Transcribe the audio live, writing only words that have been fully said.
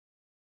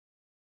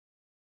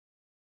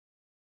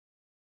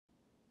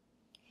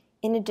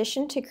In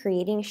addition to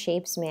creating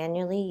shapes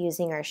manually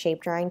using our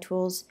shape drawing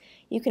tools,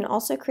 you can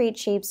also create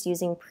shapes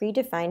using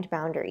predefined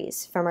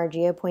boundaries from our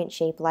Geopointe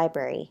shape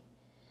library.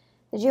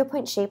 The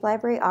Geopointe shape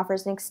library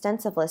offers an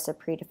extensive list of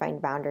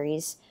predefined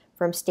boundaries,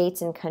 from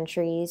states and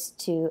countries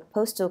to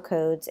postal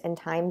codes and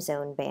time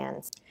zone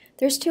bands.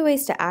 There's two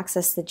ways to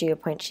access the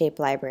Geopointe shape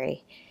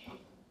library.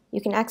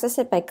 You can access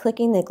it by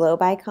clicking the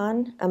globe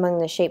icon among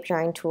the shape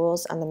drawing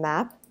tools on the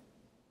map,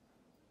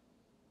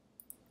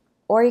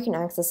 or you can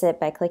access it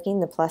by clicking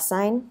the plus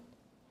sign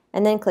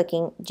and then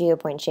clicking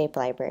Geopointe Shape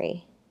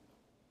Library.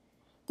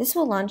 This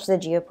will launch the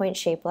Geopointe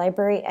Shape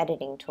Library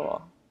editing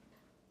tool.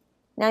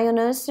 Now you'll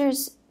notice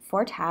there's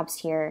 4 tabs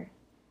here.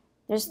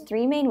 There's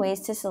 3 main ways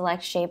to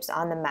select shapes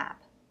on the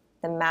map: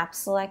 the Map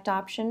Select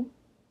option,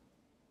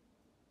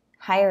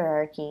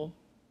 Hierarchy,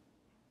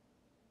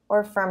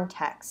 or From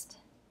Text.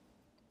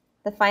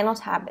 The final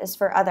tab is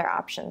for other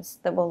options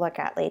that we'll look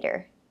at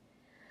later.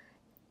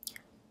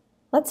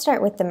 Let's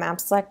start with the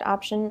Map Select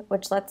option,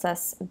 which lets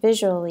us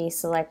visually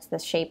select the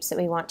shapes that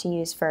we want to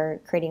use for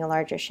creating a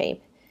larger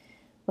shape.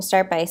 We'll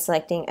start by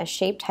selecting a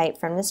shape type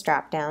from this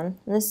drop-down,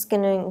 and this is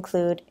going to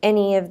include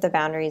any of the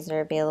boundaries that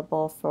are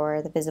available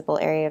for the visible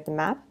area of the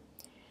map.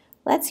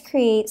 Let's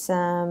create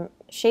some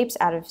shapes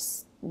out of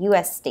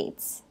US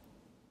states.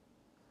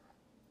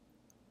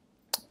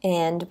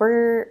 And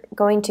we're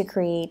going to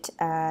create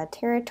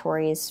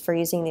territories for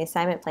using the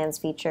assignment plans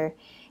feature,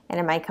 and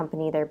in my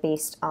company they're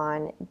based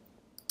on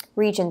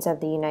regions of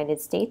the United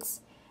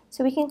States.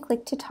 So we can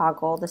click to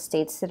toggle the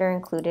states that are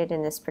included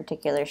in this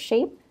particular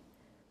shape.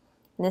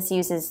 And this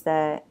uses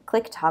the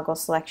click toggle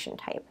selection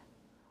type.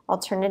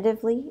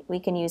 Alternatively,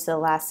 we can use the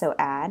lasso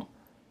add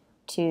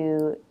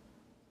to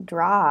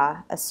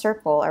draw a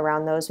circle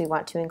around those we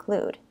want to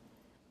include.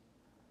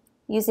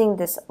 Using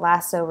this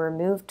lasso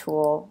remove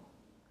tool,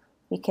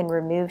 we can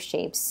remove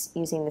shapes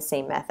using the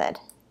same method.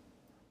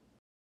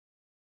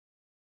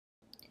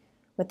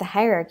 With the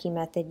hierarchy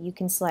method, you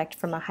can select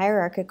from a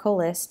hierarchical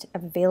list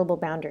of available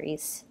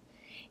boundaries.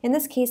 In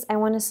this case, I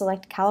want to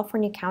select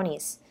California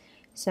counties.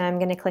 So I'm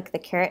going to click the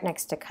caret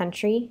next to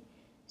country,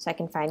 so I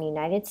can find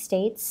United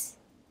States,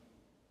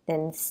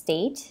 then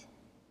state,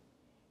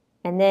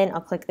 and then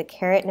I'll click the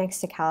caret next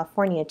to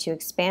California to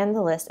expand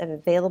the list of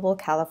available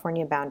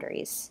California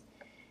boundaries.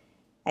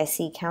 I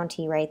see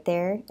county right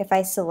there. If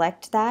I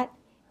select that,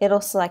 it'll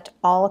select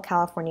all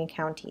California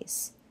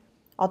counties.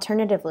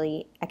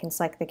 Alternatively, I can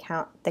select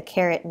the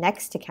caret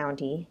next to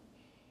county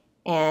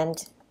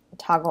and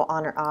toggle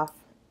on or off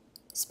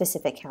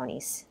specific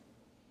counties.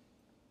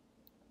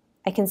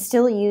 I can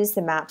still use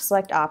the map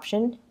select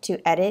option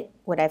to edit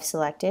what I've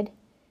selected.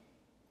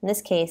 In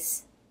this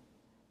case,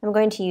 I'm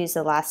going to use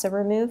the lasso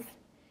remove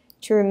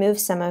to remove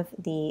some of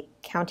the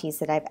counties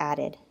that I've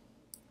added.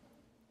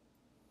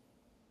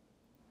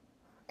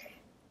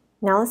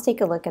 Now let's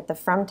take a look at the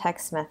from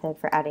text method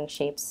for adding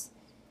shapes.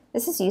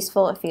 This is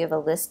useful if you have a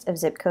list of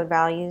zip code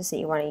values that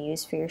you want to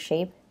use for your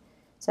shape.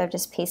 So I've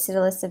just pasted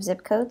a list of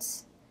zip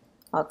codes.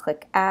 I'll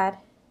click add,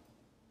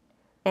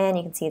 and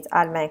you can see it's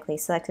automatically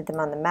selected them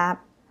on the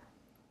map.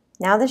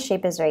 Now the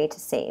shape is ready to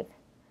save.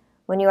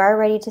 When you are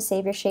ready to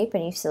save your shape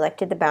and you've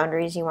selected the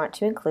boundaries you want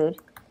to include,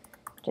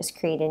 just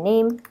create a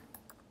name,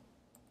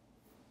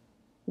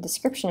 a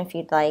description if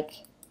you'd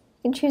like.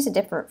 You can choose a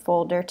different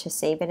folder to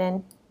save it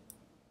in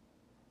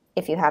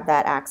if you have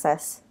that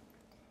access.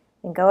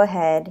 And go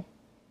ahead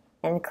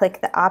and click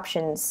the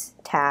Options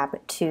tab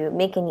to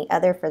make any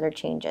other further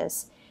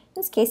changes. In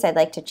this case, I'd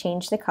like to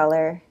change the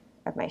color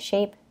of my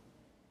shape.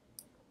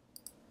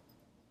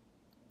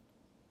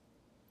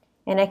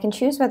 And I can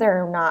choose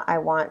whether or not I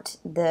want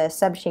the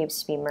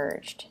subshapes to be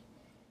merged.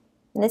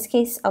 In this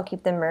case, I'll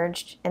keep them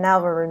merged, and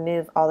that will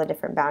remove all the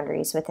different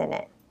boundaries within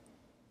it.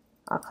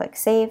 I'll click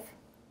Save.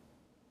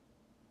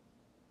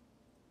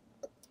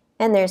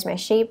 And there's my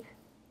shape.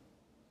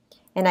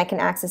 And I can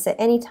access it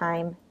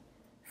anytime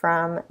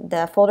from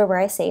the folder where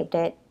I saved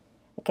it.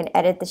 I can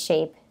edit the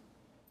shape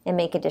and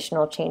make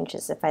additional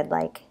changes if I'd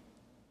like.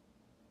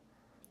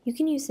 You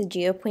can use the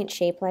Geopointe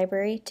shape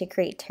library to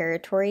create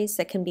territories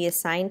that can be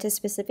assigned to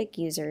specific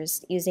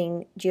users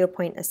using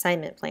Geopointe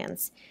assignment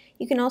plans.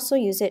 You can also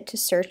use it to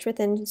search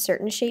within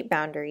certain shape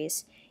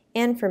boundaries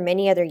and for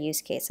many other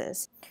use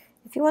cases.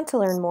 If you want to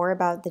learn more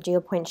about the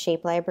Geopointe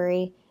shape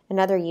library and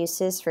other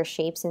uses for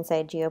shapes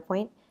inside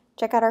Geopointe,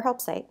 check out our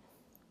help site.